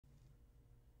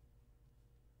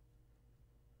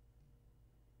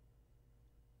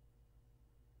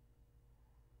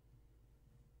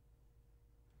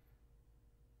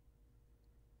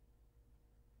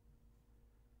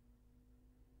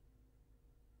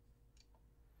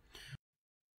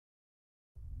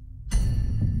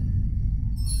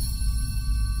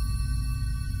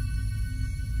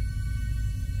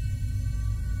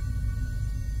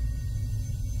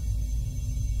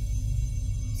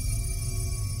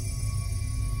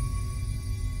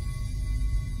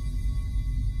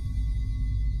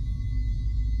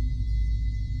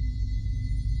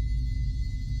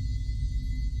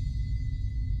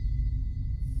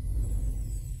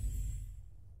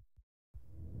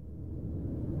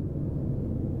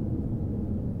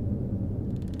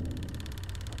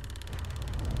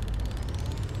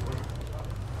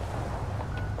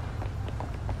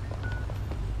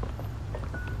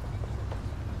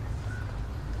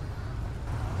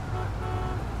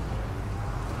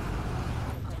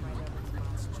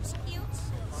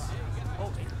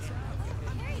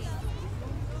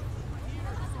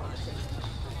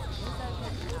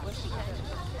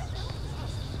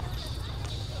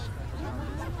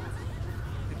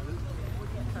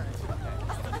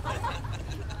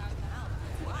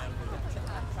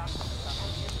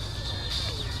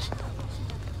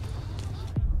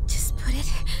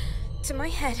my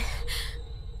head.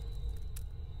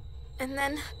 And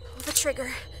then pull the trigger.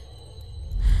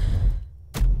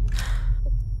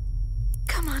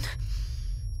 Come on.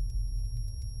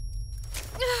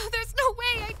 There's no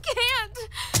way I can't!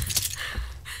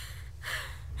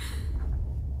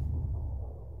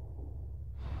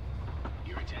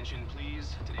 Your attention,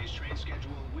 please. Today's train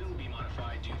schedule will be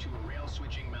modified due to a rail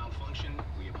switching malfunction.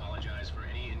 We apologize for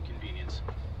any inconvenience.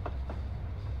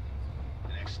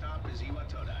 The next stop is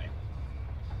Iwatodai.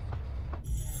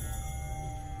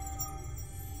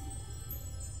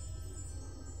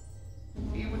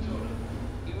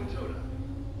 Iwatoda.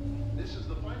 This is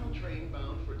the final train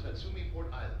bound for Tatsumi Port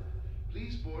Island.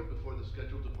 Please board before the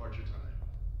scheduled departure time.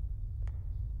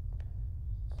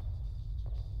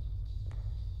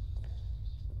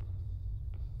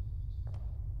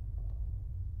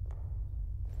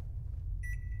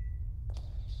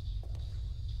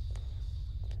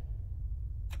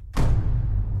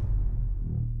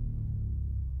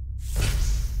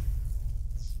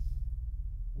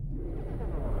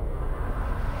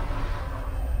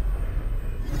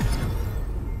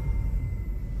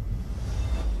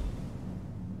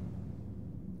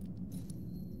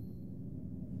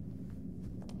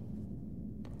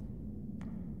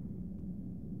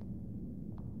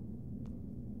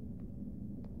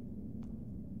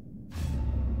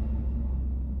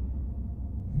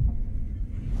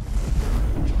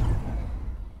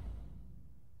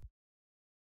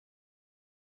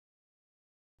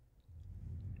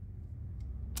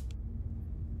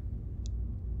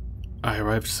 I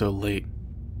arrived so late.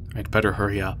 I'd better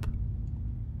hurry up.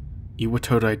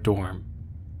 Iwatodai dorm.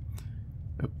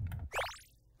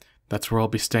 That's where I'll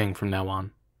be staying from now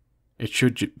on. It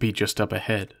should be just up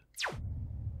ahead.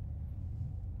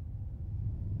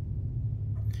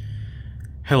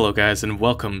 Hello guys, and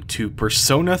welcome to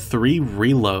Persona 3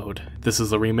 Reload. This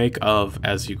is a remake of,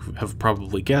 as you have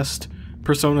probably guessed,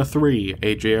 Persona 3,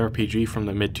 a JRPG from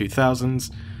the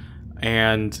mid-2000s,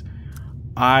 and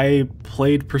I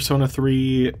played Persona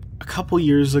 3 a couple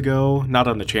years ago, not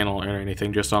on the channel or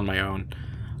anything, just on my own.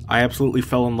 I absolutely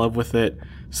fell in love with it,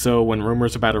 so when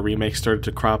rumors about a remake started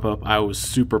to crop up, I was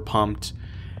super pumped.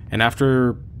 And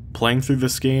after playing through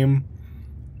this game,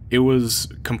 it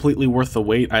was completely worth the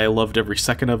wait. I loved every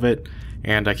second of it,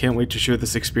 and I can't wait to share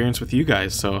this experience with you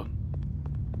guys, so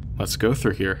let's go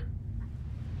through here.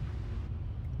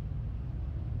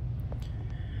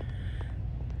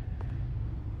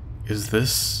 Is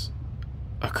this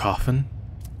a coffin?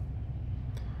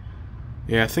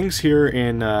 Yeah, things here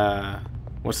in,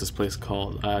 what's this place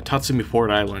called? Tatsumi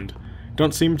Port Island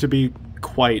don't seem to be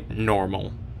quite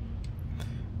normal.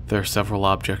 There are several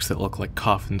objects that look like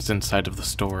coffins inside of the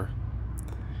store.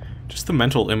 Just the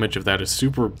mental image of that is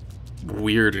super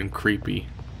weird and creepy.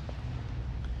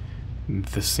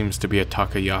 This seems to be a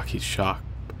takoyaki shop,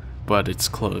 but it's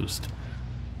closed.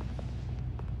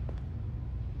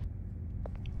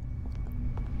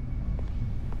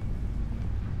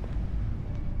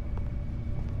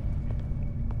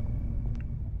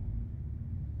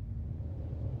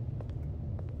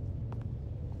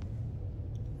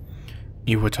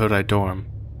 Iwatodai dorm.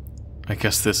 I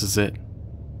guess this is it.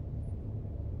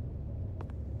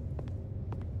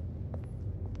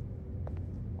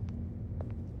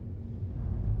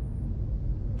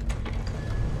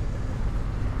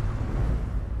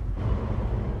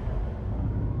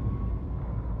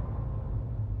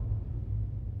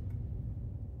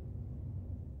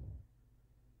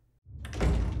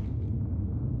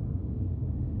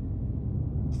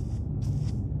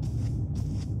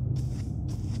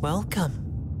 Welcome.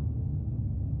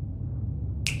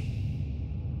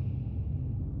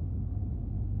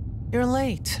 You're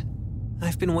late.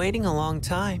 I've been waiting a long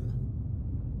time.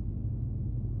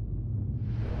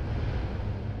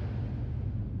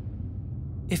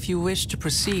 If you wish to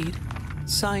proceed,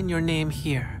 sign your name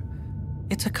here.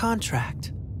 It's a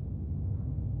contract.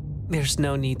 There's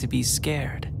no need to be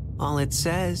scared. All it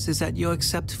says is that you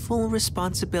accept full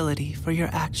responsibility for your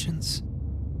actions.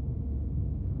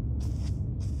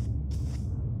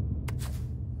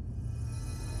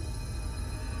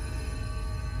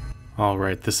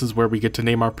 Alright, this is where we get to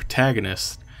name our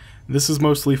protagonist. This is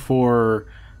mostly for,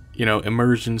 you know,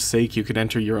 immersion's sake. You could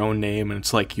enter your own name and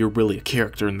it's like you're really a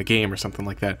character in the game or something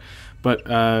like that. But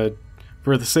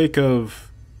for the sake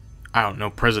of, I don't know,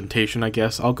 presentation, I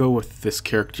guess, I'll go with this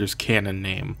character's canon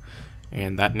name.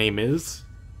 And that name is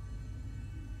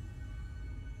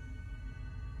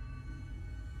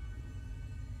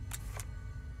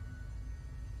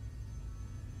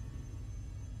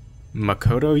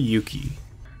Makoto Yuki.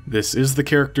 This is the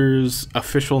character's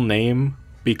official name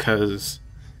because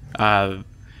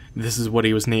This is what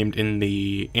he was named in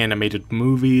the animated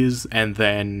movies, and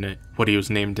then what he was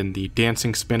named in the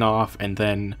dancing spin-off, and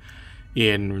then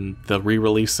in the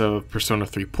re-release of Persona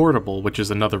 3 Portable, which is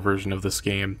another version of this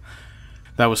game.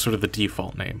 That was sort of the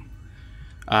default name.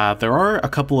 There are a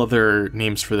couple other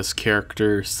names for this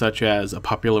character, such as a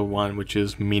popular one, which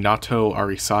is Minato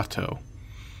Arisato.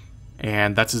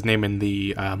 And that's his name in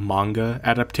the manga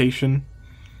adaptation.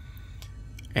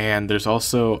 And there's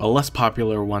also a less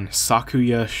popular one,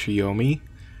 Sakuya Shiomi,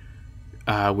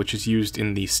 which is used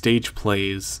in the stage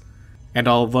plays. And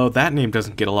although that name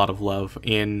doesn't get a lot of love,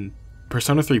 in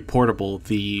Persona 3 Portable,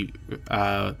 the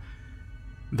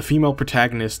female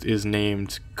protagonist is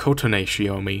named Kotone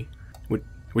Shiomi,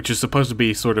 which is supposed to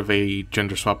be sort of a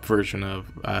gender-swapped version of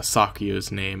Sakuya's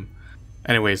name.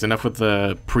 Anyways, enough with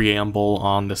the preamble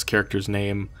on this character's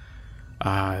name.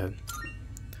 Makoto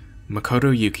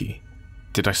Yuki.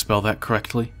 Did I spell that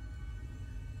correctly?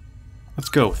 Let's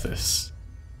go with this.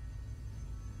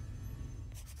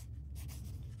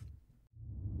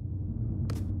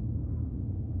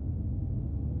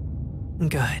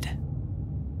 Good.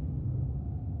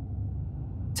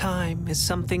 Time is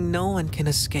something no one can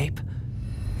escape.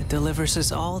 It delivers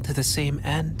us all to the same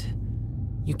end.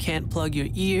 You can't plug your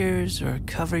ears or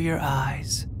cover your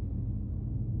eyes.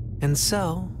 And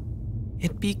so,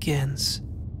 it begins.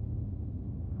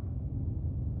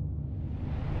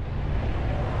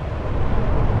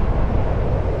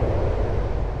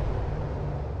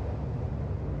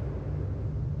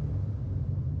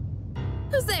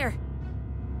 Who's there?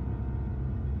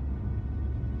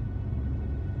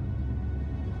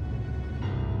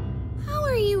 How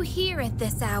are you here at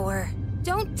this hour?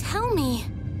 Don't tell me.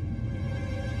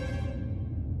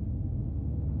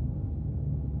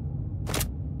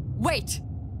 Wait!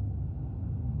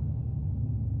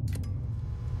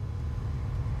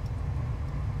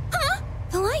 Huh?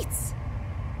 The lights!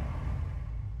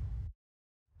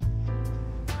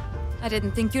 I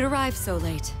didn't think you'd arrive so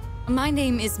late. My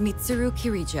name is Mitsuru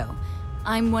Kirijo.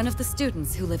 I'm one of the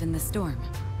students who live in this dorm.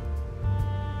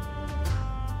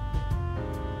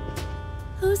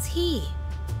 Who's he?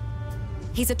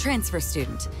 He's a transfer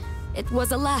student. It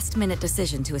was a last-minute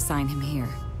decision to assign him here.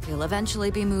 He'll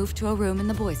eventually be moved to a room in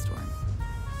the boys' dorm.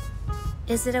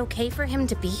 Is it okay for him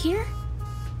to be here?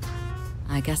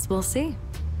 I guess we'll see.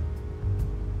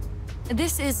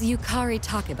 This is Yukari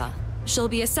Takeba. She'll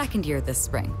be a second year this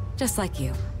spring, just like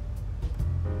you.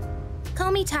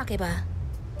 Call me Takeba.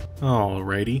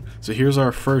 Alrighty, so here's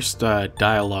our first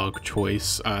dialogue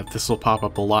choice. This will pop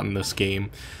up a lot in this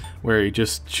game, where you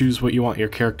just choose what you want your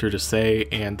character to say,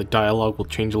 and the dialogue will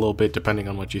change a little bit depending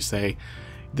on what you say.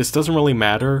 This doesn't really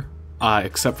matter,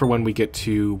 except for when we get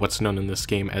to what's known in this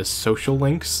game as social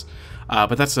links,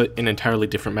 but that's an entirely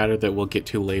different matter that we'll get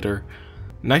to later.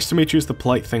 Nice to meet you is the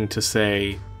polite thing to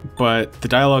say, but the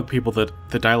dialogue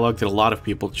that a lot of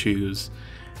people choose,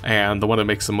 and the one that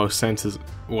makes the most sense is,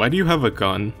 why do you have a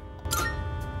gun?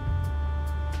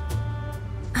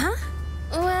 Huh?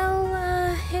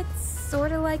 Well, it's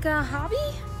sorta like a hobby?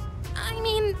 I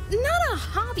mean, not a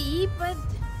hobby, but...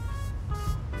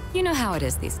 You know how it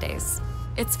is these days.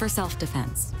 It's for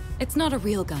self-defense. It's not a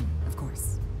real gun, of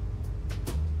course.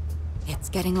 It's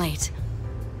getting late.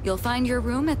 You'll find your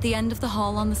room at the end of the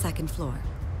hall on the second floor.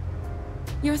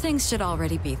 Your things should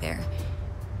already be there.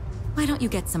 Why don't you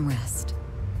get some rest?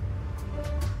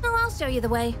 Well, I'll show you the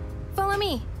way. Follow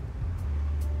me.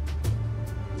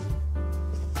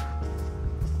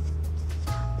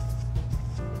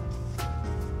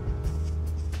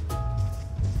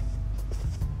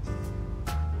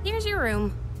 Here's your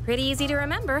room. Pretty easy to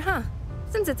remember, huh?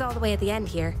 Since it's all the way at the end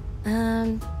here.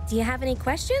 Do you have any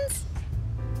questions?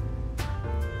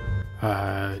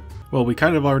 Well, we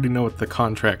kind of already know what the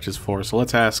contract is for, so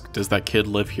let's ask, does that kid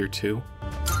live here too?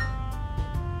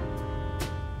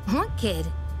 What kid?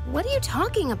 What are you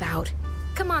talking about?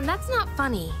 Come on, that's not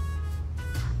funny.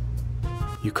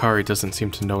 Yukari doesn't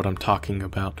seem to know what I'm talking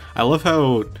about. I love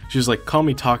how she's like, call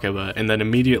me Takeba, and then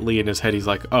immediately in his head he's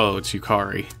like, oh, it's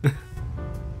Yukari.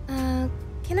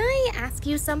 Can I ask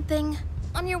you something?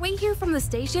 On your way here from the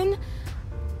station,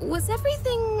 was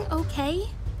everything okay?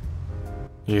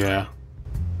 Yeah.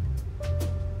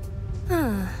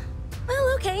 Huh.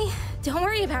 Well, okay. Don't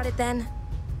worry about it then.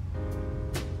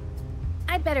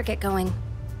 I'd better get going.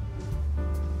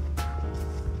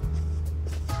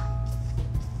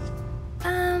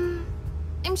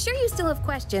 I'm sure you still have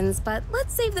questions, but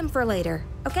let's save them for later,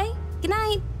 okay? Good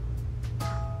night.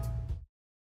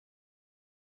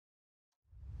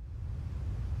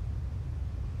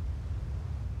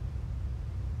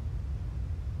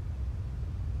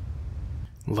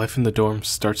 Life in the dorm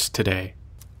starts today.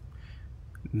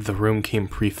 The room came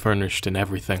pre-furnished and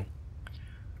everything.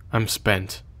 I'm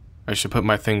spent. I should put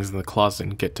my things in the closet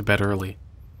and get to bed early.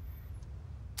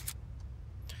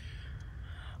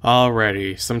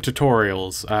 Alrighty, some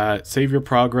tutorials. Save your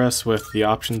progress with the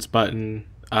options button.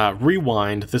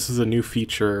 Rewind, this is a new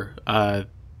feature.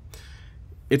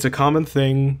 It's a common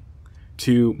thing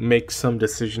to make some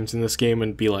decisions in this game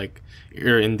and be like,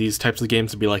 or in these types of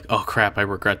games to be like, oh crap, I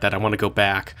regret that, I want to go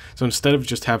back. So instead of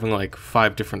just having like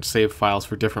 5 different save files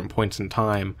for different points in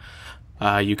time,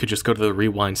 you could just go to the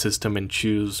rewind system and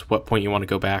choose what point you want to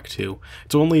go back to.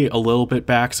 It's only a little bit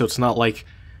back, so it's not like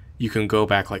you can go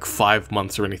back like 5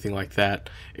 months or anything like that.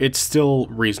 It's still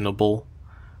reasonable.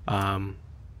 And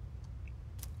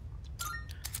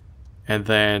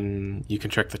then you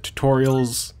can check the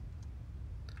tutorials.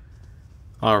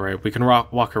 Alright, we can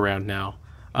walk around now.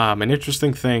 An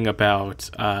interesting thing about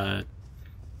the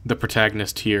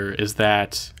protagonist here is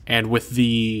that, and with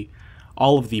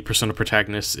all of the Persona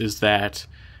protagonists, is that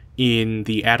in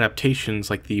the adaptations,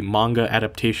 like the manga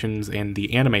adaptations and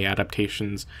the anime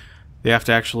adaptations, they have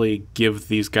to actually give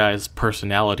these guys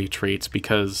personality traits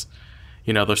because,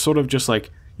 you know, they're sort of just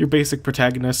like your basic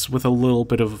protagonists with a little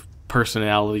bit of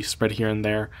personality spread here and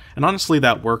there. And honestly,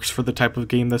 that works for the type of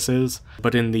game this is.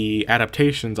 But in the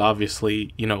adaptations,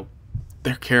 obviously, you know,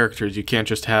 they're characters. You can't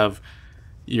just have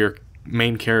your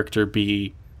main character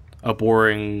be a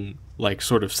boring, like,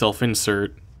 sort of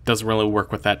self-insert. Doesn't really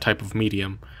work with that type of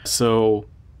medium. So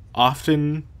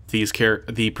often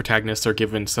the protagonists are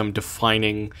given some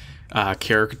defining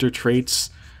character traits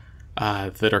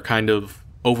that are kind of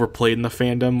overplayed in the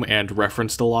fandom and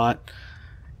referenced a lot.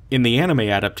 In the anime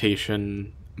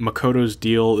adaptation, Makoto's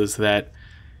deal is that,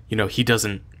 you know, he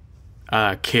doesn't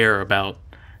care about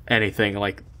anything.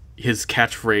 Like, his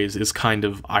catchphrase is kind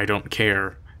of, I don't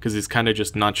care, because he's kind of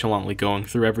just nonchalantly going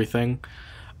through everything.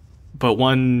 But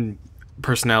one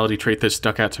personality trait that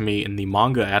stuck out to me in the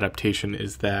manga adaptation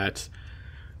is that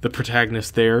the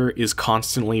protagonist there is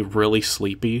constantly really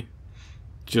sleepy.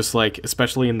 Just like,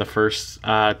 especially in the first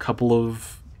couple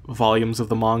of volumes of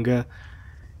the manga,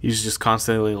 he's just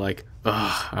constantly like,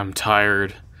 ugh, I'm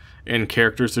tired. And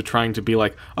characters are trying to be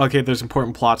like, okay, there's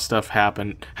important plot stuff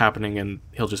happening, and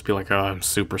he'll just be like, oh, I'm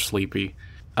super sleepy.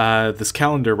 This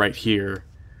calendar right here,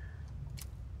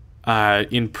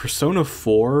 in Persona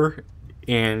 4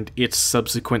 and its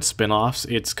subsequent spin-offs,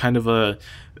 it's kind of a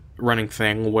running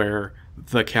thing where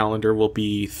the calendar will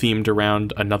be themed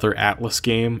around another Atlas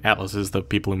game. Atlas is the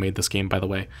people who made this game, by the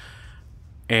way.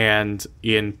 And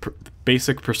in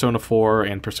basic Persona 4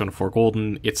 and Persona 4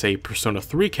 Golden, it's a Persona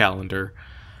 3 calendar.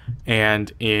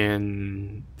 And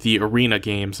in the Arena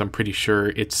games, I'm pretty sure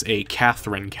it's a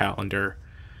Catherine calendar.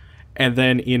 And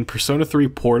then in Persona 3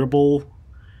 Portable,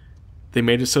 they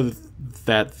made it so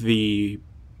that the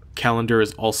calendar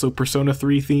is also Persona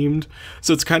 3 themed.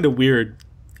 So it's kind of weird.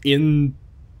 In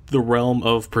the realm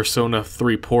of Persona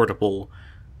 3 Portable,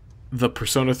 the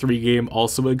Persona 3 game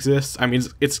also exists. I mean,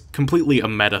 it's completely a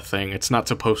meta thing. It's not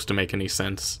supposed to make any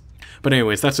sense. But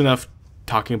anyways, that's enough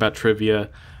talking about trivia.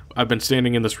 I've been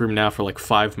standing in this room now for like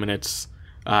 5 minutes.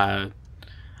 I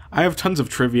have tons of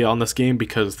trivia on this game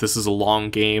because this is a long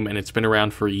game and it's been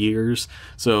around for years.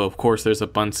 So of course there's a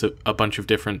bunch of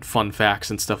different fun facts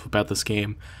and stuff about this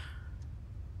game.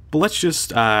 But let's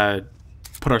just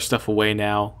put our stuff away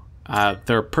now.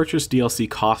 There are purchase DLC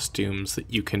costumes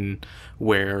that you can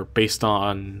wear based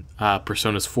on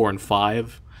Personas 4 and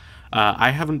 5.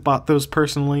 I haven't bought those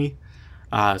personally,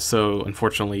 so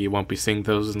unfortunately you won't be seeing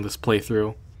those in this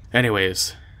playthrough.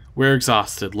 Anyways, we're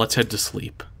exhausted. Let's head to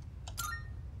sleep.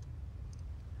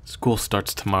 School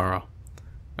starts tomorrow.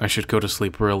 I should go to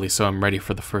sleep early so I'm ready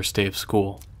for the first day of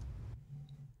school.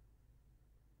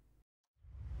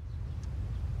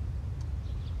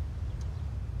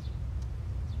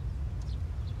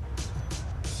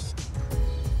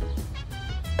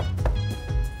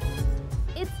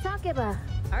 It's Takeba.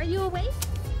 Are you awake?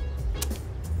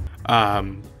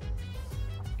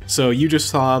 So you just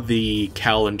saw the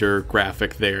calendar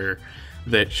graphic there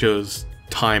that shows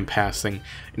time passing.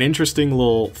 An interesting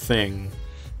little thing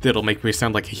that'll make me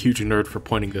sound like a huge nerd for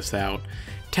pointing this out.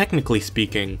 Technically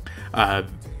speaking,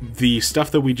 the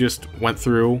stuff that we just went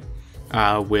through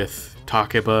with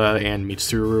Takeba and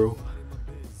Mitsuru,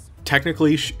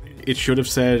 technically it should have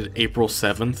said April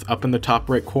 7th up in the top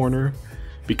right corner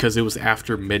because it was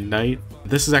after midnight.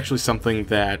 This is actually something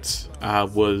that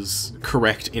was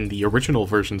correct in the original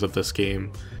versions of this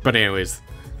game. But anyways,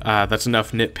 that's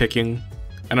enough nitpicking.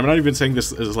 And I'm not even saying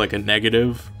this is like a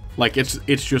negative. Like,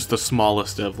 it's just the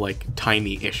smallest of like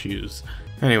tiny issues.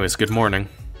 Anyways, good morning.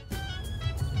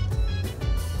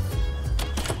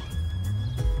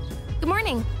 Good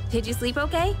morning. Did you sleep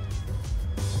okay?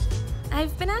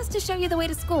 I've been asked to show you the way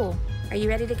to school. Are you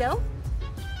ready to go?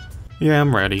 Yeah,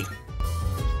 I'm ready.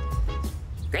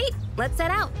 Great, let's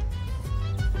set out.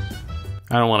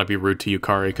 I don't want to be rude to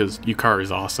Yukari, because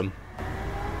Yukari's awesome.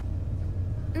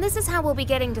 This is how we'll be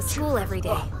getting to school every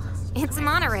day. It's a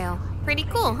monorail. Pretty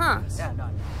cool, huh?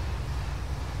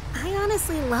 I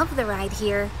honestly love the ride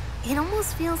here. It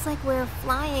almost feels like we're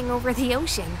flying over the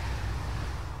ocean.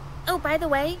 Oh, by the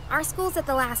way, our school's at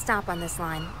the last stop on this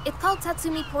line. It's called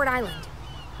Tatsumi Port Island.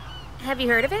 Have you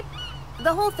heard of it?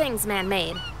 The whole thing's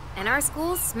man-made, and our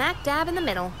school's smack dab in the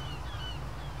middle.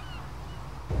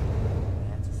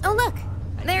 Oh look,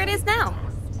 there it is now.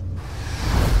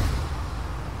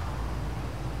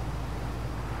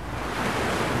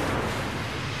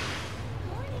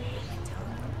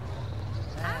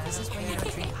 This is where you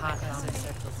don't drink hot dogs in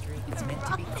Circle 3. It's meant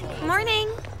to be cold. Morning.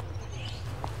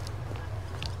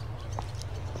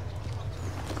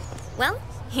 Well,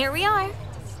 here we are.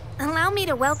 Allow me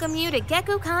to welcome you to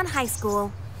Gekukan High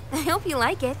School. I hope you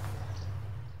like it.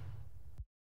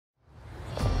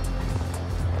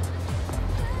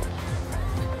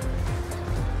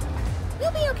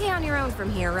 You'll be okay on your own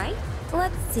from here, right?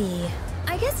 Let's see.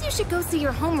 I guess you should go see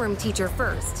your homeroom teacher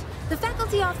first. The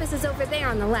faculty office is over there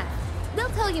on the left. They'll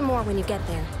tell you more when you get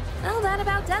there. Well, that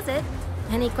about does it.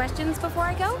 Any questions before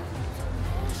I go?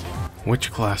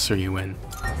 Which class are you in?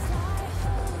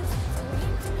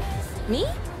 Me?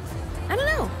 I don't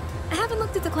know. I haven't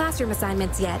looked at the classroom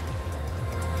assignments yet.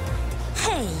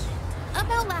 Hey,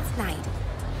 about last night.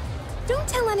 Don't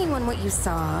tell anyone what you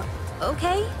saw,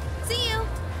 okay? See you.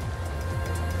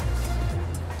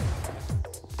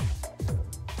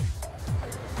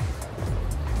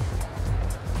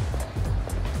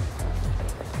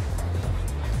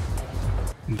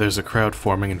 There's a crowd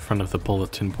forming in front of the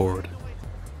bulletin board.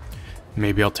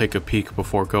 Maybe I'll take a peek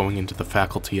before going into the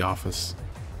faculty office.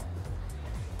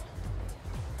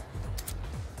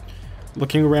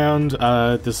 Looking around,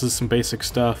 this is some basic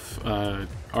stuff.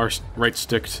 R right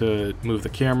stick to move the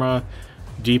camera.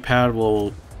 D-pad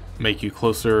will make you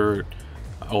closer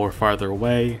or farther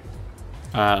away.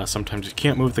 Sometimes you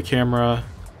can't move the camera.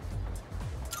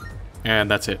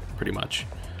 And that's it, pretty much.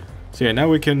 So yeah, now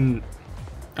we can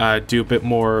do a bit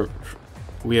more.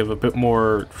 We have a bit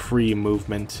more free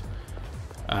movement.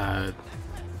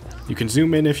 You can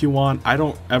zoom in if you want. I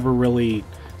don't ever really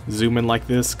zoom in like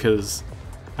this because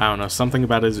I don't know, something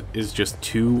about it is just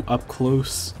too up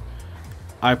close.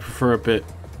 I prefer a bit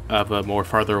of a more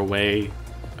farther away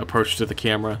approach to the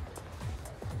camera.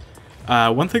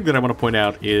 One thing that I want to point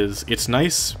out is it's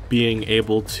nice being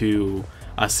able to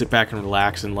sit back and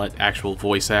relax and let actual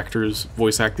voice actors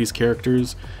voice act these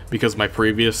characters, because my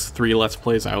previous 3 Let's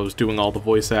Plays I was doing all the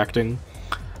voice acting,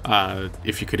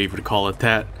 if you could even call it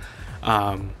that.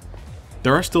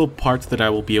 There are still parts that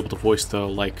I will be able to voice though,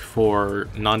 like for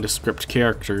nondescript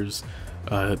characters.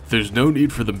 There's no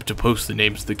need for them to post the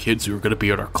names of the kids who are going to be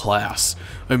in our class.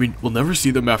 I mean, we'll never see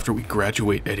them after we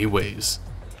graduate anyways.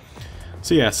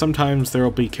 So yeah, sometimes there will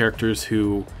be characters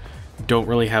who don't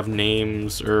really have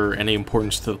names or any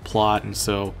importance to the plot, and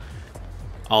so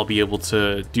I'll be able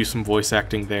to do some voice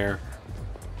acting there.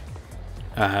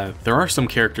 There are some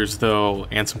characters though,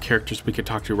 and some characters we could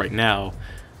talk to right now,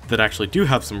 that actually do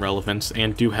have some relevance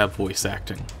and do have voice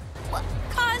acting. What?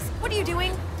 Kaz, what are you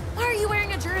doing? Why are you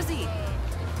wearing a jersey?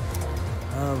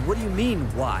 What do you mean,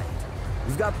 why?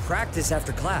 We've got practice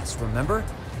after class, remember?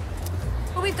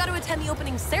 But we've got to attend the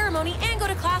opening ceremony and go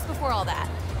to class before all that.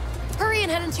 Hurry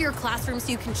and head into your classroom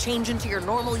so you can change into your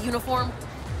normal uniform.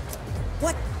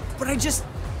 What? But I just...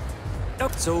 Oh,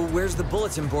 so where's the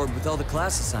bulletin board with all the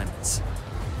class assignments?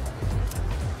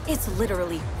 It's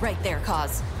literally right there,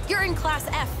 Kaz. You're in class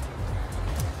F.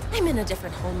 I'm in a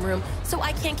different homeroom, so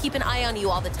I can't keep an eye on you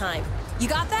all the time. You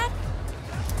got that?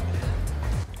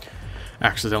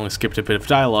 Accidentally skipped a bit of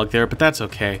dialogue there, but that's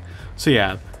okay. So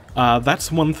yeah, that's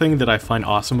one thing that I find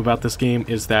awesome about this game,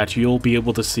 is that you'll be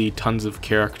able to see tons of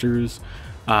characters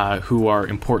who are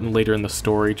important later in the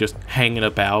story just hanging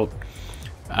about,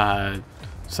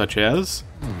 such as...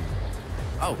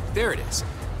 Oh, there it is.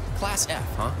 Class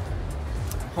F, huh?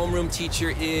 Homeroom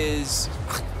teacher is...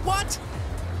 What?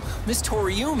 Miss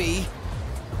Toriumi?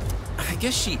 I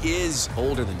guess she is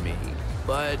older than me,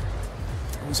 but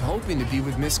I was hoping to be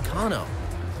with Miss Kano.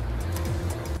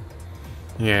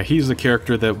 Yeah, he's a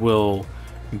character that we'll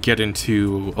get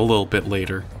into a little bit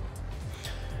later.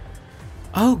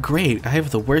 Oh great, I have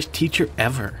the worst teacher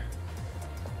ever.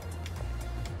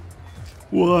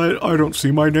 What? I don't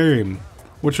see my name.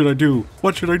 What should I do?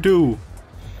 What should I do?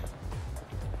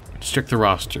 Check the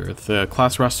roster. The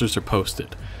class rosters are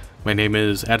posted. My name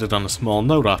is added on a small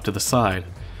note off to the side.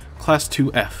 Class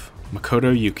 2F,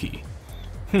 Makoto Yuki.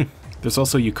 There's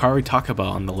also Yukari Takaba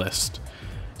on the list.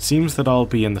 Seems that I'll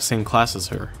be in the same class as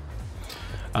her.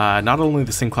 Not only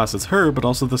the same class as her, but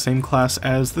also the same class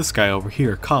as this guy over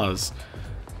here, Kaz.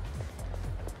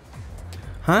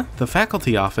 Huh? The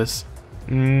faculty office?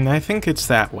 I think it's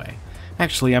that way.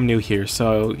 Actually, I'm new here,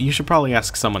 so you should probably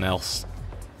ask someone else.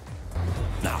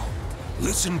 Now,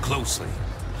 listen closely.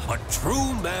 A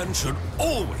true man should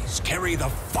always carry the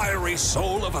fiery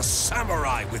soul of a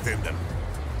samurai within them.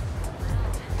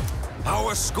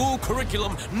 Our school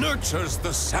curriculum nurtures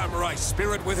the samurai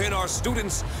spirit within our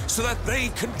students so that they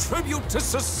contribute to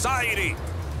society.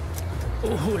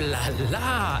 Oh la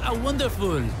la, how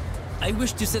wonderful! I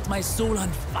wish to set my soul on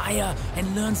fire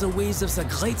and learn the ways of the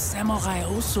great samurai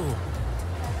also.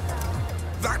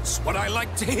 That's what I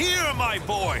like to hear, my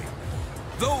boy!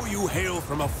 Though you hail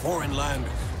from a foreign land,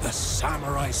 the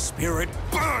samurai spirit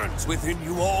burns within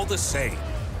you all the same.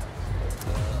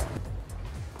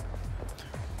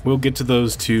 We'll get to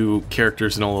those two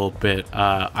characters in a little bit.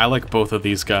 I like both of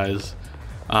these guys.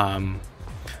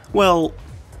 Well,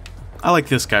 I like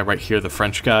this guy right here, the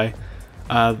French guy.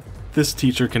 This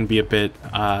teacher can be a bit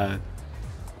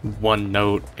one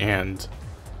note and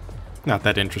not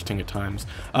that interesting at times.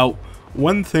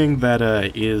 One thing that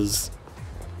is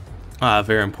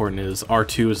very important is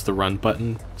R2 is the run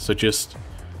button, so just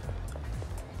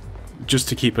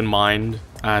to keep in mind,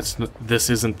 this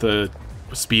isn't the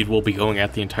speed we'll be going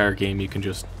at the entire game. You can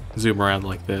just zoom around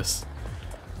like this.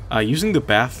 Using the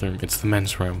bathroom, it's the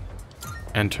men's room.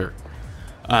 Enter.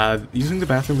 Using the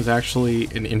bathroom is actually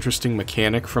an interesting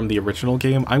mechanic from the original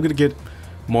game. I'm going to get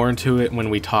more into it when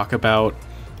we talk about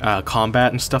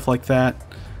combat and stuff like that.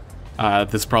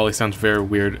 This probably sounds very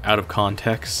weird out of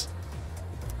context.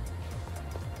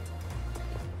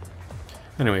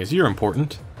 Anyways, you're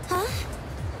important. Huh?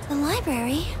 The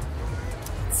library?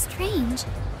 Strange.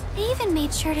 I even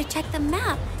made sure to check the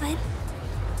map, but...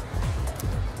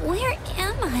 where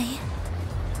am I?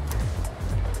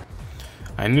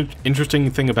 An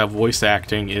interesting thing about voice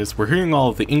acting is we're hearing all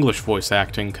of the English voice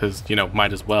acting because, you know,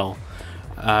 might as well.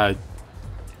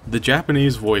 The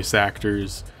Japanese voice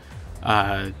actors,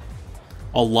 a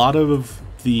lot of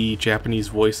the Japanese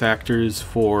voice actors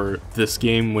for this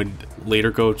game would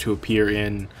later go to appear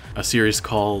in a series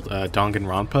called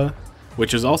Danganronpa,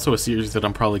 which is also a series that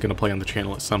I'm probably going to play on the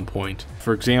channel at some point.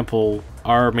 For example,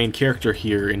 our main character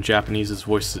here in Japanese is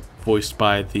voiced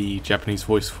by the Japanese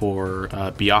voice for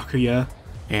Byakuya,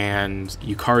 and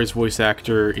Yukari's voice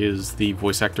actor is the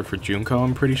voice actor for Junko,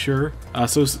 I'm pretty sure.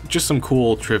 So it's just some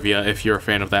cool trivia if you're a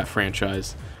fan of that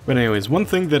franchise. But anyways, one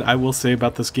thing that I will say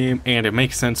about this game, and it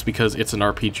makes sense because it's an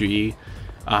RPG,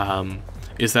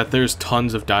 is that there's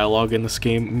tons of dialogue in this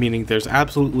game, meaning there's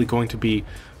absolutely going to be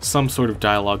some sort of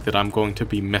dialogue that I'm going to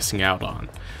be missing out on.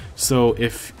 So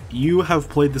if you have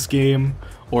played this game,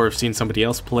 or have seen somebody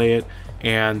else play it,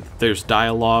 and there's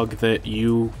dialogue that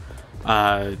you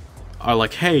are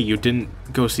like, hey, you didn't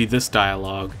go see this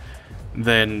dialogue,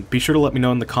 then be sure to let me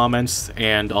know in the comments,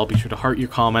 and I'll be sure to heart your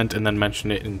comment and then mention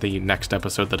it in the next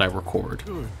episode that I record.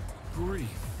 Good grief.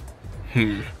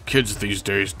 Kids these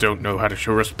days don't know how to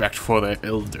show respect for their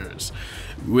elders.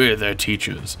 We're their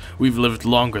teachers. We've lived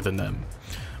longer than them.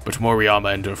 But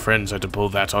Moriyama and her friends had to pull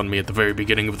that on me at the very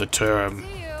beginning of the term.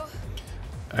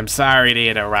 I'm sorry to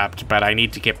interrupt, but I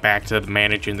need to get back to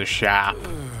managing the shop.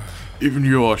 Even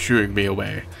you're shooing me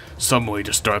away. Some way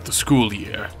to start the school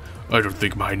year. I don't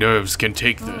think my nerves can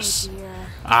take this.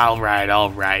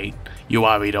 Alright. You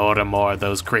want me to order more of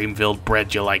those cream-filled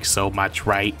bread you like so much,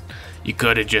 right? You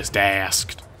could've just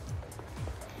asked.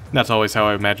 That's always how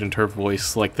I imagined her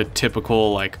voice, like the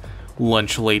typical, like,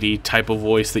 lunch lady type of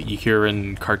voice that you hear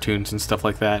in cartoons and stuff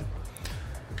like that.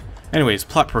 Anyways,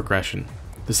 plot progression.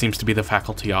 This seems to be the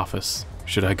faculty office.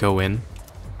 Should I go in?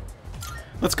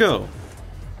 Let's go!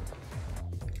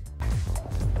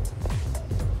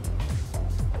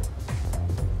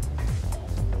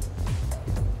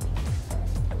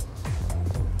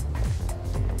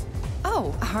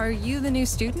 Oh, are you the new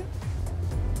student?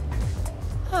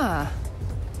 Huh.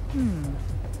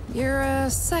 You're a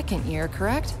second year,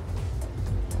 correct?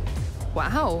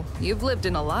 Wow, you've lived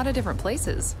in a lot of different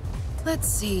places. Let's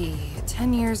see,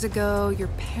 10 years ago, your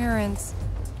parents...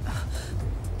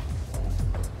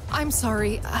 I'm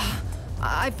sorry,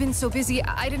 I've been so busy,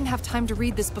 I didn't have time to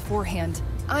read this beforehand.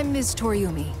 I'm Ms.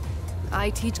 Toriumi. I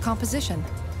teach composition.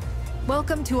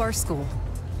 Welcome to our school.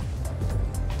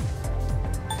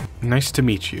 Nice to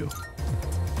meet you.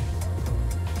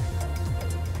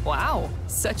 Wow,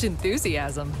 such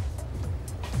enthusiasm.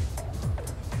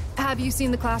 Have you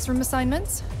seen the classroom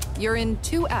assignments? You're in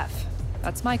 2F.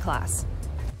 That's my class.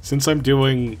 Since I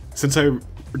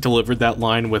delivered that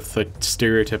line with the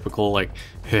stereotypical, like,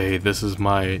 hey, this is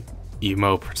my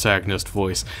emo protagonist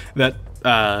voice, that,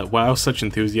 wow, such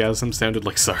enthusiasm sounded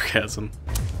like sarcasm.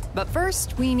 But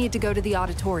first, we need to go to the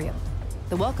auditorium.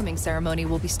 The welcoming ceremony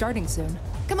will be starting soon.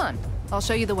 Come on, I'll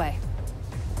show you the way.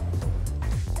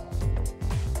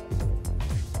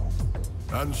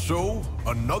 And so,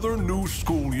 another new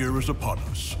school year is upon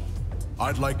us.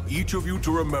 I'd like each of you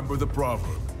to remember the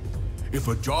proverb. If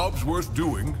a job's worth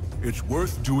doing, it's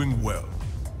worth doing well.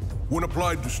 When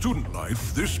applied to student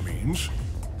life, this means...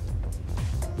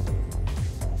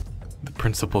 The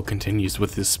principal continues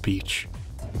with his speech.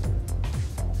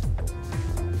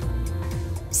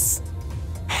 Psst.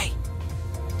 Hey!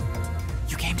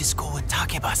 You came to school with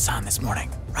Takeba-san this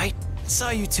morning, right? I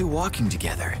saw you two walking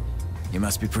together. You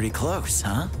must be pretty close,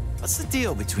 huh? What's the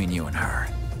deal between you and her?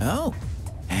 Oh,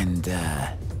 and,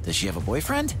 does she have a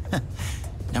boyfriend?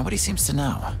 Nobody seems to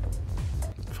know.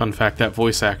 Fun fact, that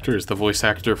voice actor is the voice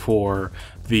actor for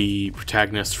the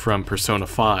protagonist from Persona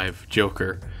 5,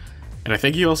 Joker. And I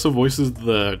think he also voices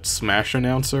the Smash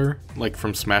announcer, like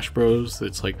from Smash Bros.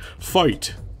 It's like,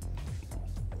 fight!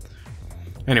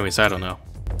 Anyways, I don't know.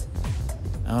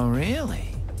 Oh,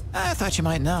 really? I thought you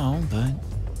might know, but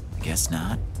I guess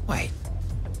not. Wait,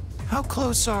 how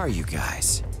close are you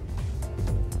guys?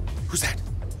 Who's that?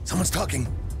 Someone's talking.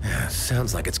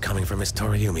 Sounds like it's coming from Miss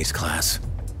Toriumi's class.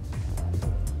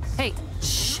 Hey,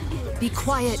 shh! Be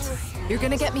quiet. You're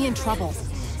gonna get me in trouble.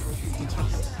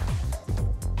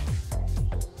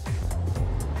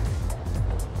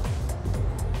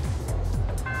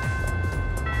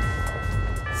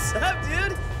 Sup,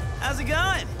 dude? How's it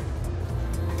going?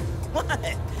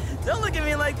 What? Don't look at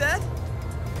me like that.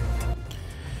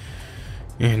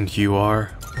 And you are?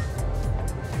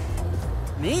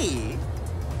 Me?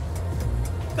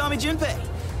 Call me Junpei.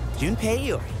 Junpei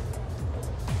Iori.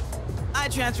 I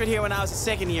transferred here when I was a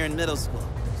second year in middle school.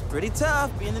 It's pretty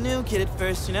tough being the new kid at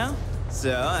first, you know?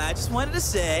 So I just wanted to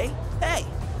say, hey,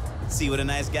 see what a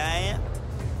nice guy I am?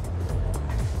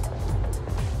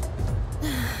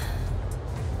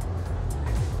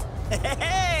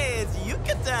 Hey, it's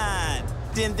Yuki-tan!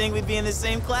 Didn't think we'd be in the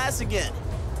same class again.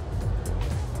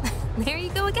 There you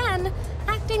go again,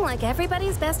 acting like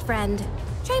everybody's best friend.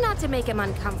 Try not to make him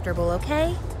uncomfortable,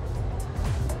 okay?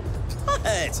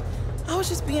 What? I was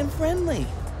just being friendly.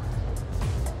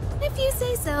 If you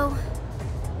say so.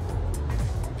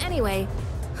 Anyway,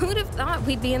 who'd have thought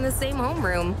we'd be in the same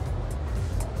homeroom?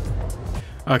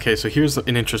 Okay, so here's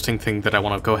an interesting thing that I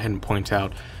want to go ahead and point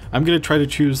out. I'm going to try to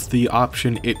choose the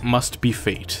option, it must be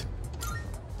fate.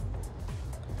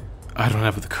 I don't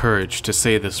have the courage to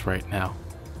say this right now.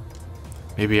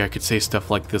 Maybe I could say stuff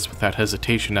like this without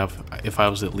hesitation if I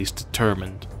was at least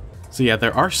determined. So yeah,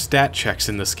 there are stat checks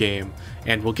in this game,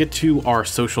 and we'll get to our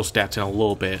social stats in a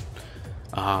little bit,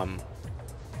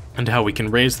 and how we can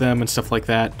raise them and stuff like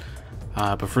that,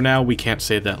 but for now we can't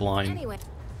say that line. Anyway.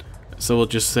 So we'll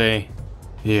just say,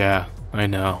 yeah, I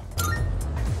know.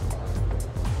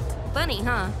 Funny,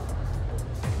 huh?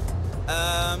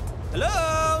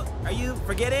 Hello? Are you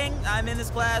forgetting I'm in this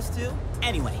class too?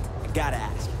 Anyway, I gotta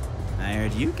ask. I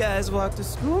heard you guys walk to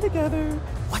school together.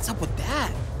 What's up with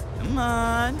that? Come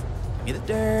on, give me the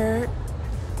dirt.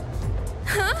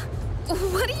 Huh?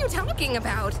 What are you talking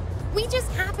about? We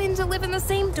just happen to live in the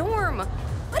same dorm.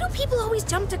 Why do people always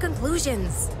jump to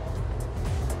conclusions?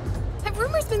 Have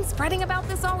rumors been spreading about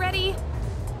this already?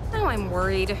 Now I'm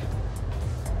worried.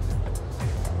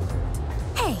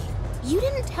 Hey, you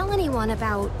didn't tell anyone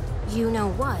about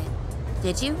you-know-what,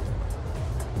 did you?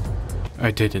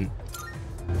 I didn't.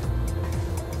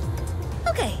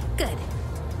 Okay, good.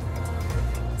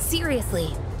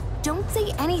 Seriously, don't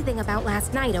say anything about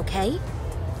last night, okay?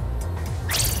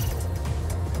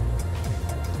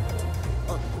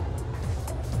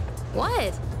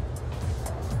 What?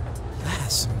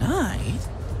 Last night?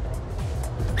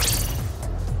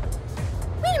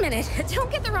 Wait a minute, don't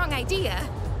get the wrong idea.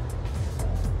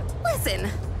 Listen,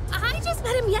 I just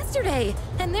met him yesterday,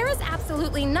 and there is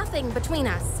absolutely nothing between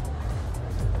us.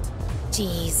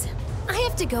 Jeez, I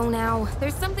have to go now.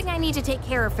 There's something I need to take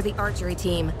care of for the archery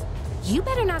team. You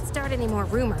better not start any more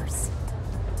rumors.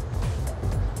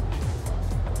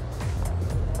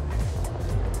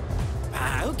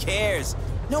 Who cares?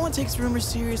 No one takes rumors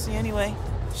seriously anyway.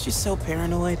 She's so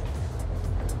paranoid.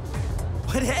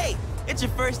 But hey, it's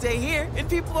your first day here, and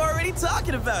people are already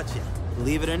talking about you.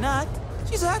 Believe it or not,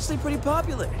 she's actually pretty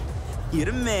popular. You're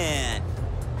the man.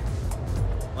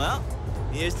 Well,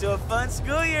 here's to a fun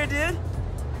school year, dude.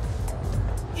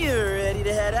 You ready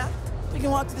to head out? We can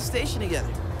walk to the station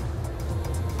together.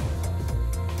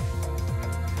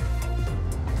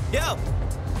 Yo,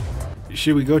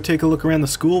 should we go take a look around the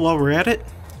school while we're at it?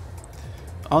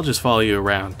 I'll just follow you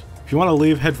around. If you want to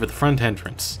leave, head for the front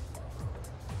entrance.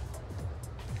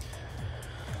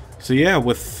 So yeah,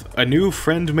 with a new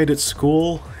friend made at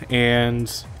school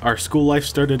and our school life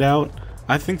started out,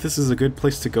 I think this is a good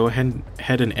place to go ahead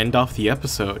and end off the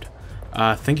episode.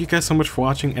 Thank you guys so much for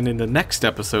watching, and in the next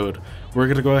episode, we're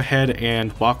going to go ahead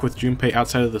and walk with Junpei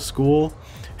outside of the school,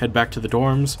 head back to the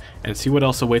dorms, and see what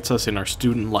else awaits us in our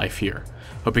student life here.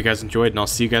 Hope you guys enjoyed, and I'll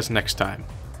see you guys next time.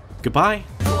 Goodbye!